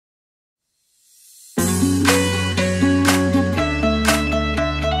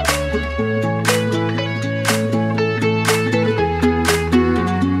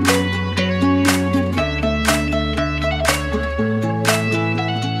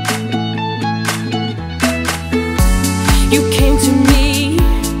You came to me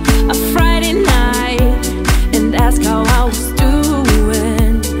a Friday night and asked how I was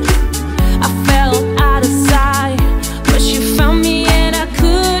doing. I fell out of sight, but you found me and I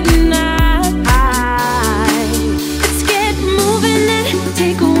could not hide. Let's get moving and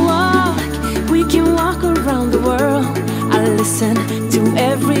take a walk. We can walk around the world. I listen to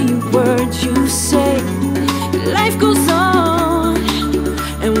every word you say. Life goes on,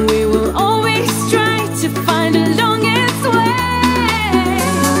 and we will always try to find the longest way.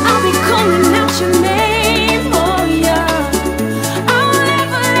 I'll be calling out your name, oh yeah. I'll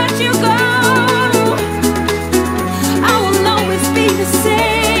never let you go. I will always be the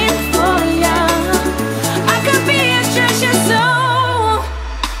same for ya. I could be a treasure soul.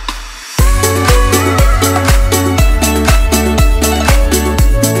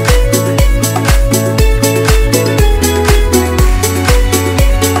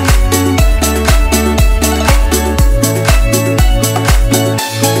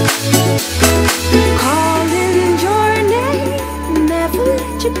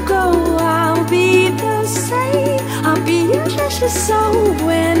 So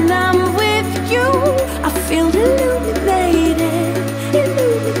when I'm with you, I feel illuminated,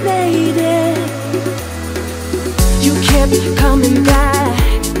 illuminated. You kept coming back,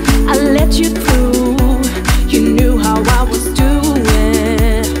 I let you through. You knew how I was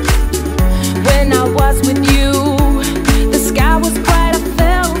doing. When I was with you, the sky was bright, I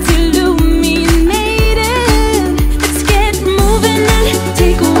felt illuminated. Let's get moving and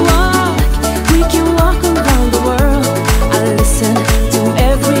take a walk. We can walk around the world. Listen to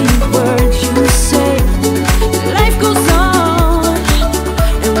every word you say. Life goes on,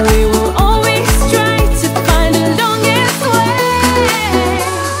 and we will always try to find the longest way.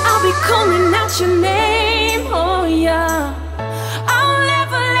 I'll be calling out your name, oh yeah. I'll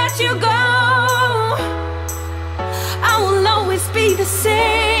never let you go. I will always be the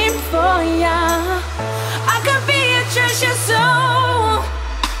same for ya. I could be a treasure soul.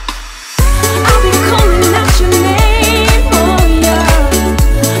 I'll be calling out your name.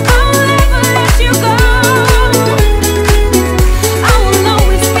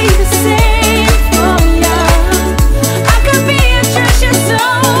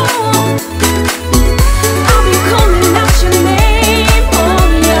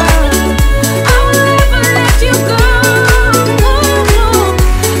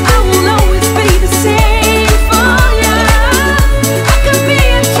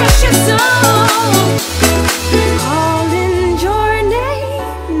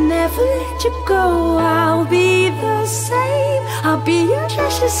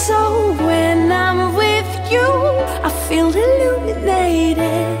 So when I'm with you, I feel illuminated.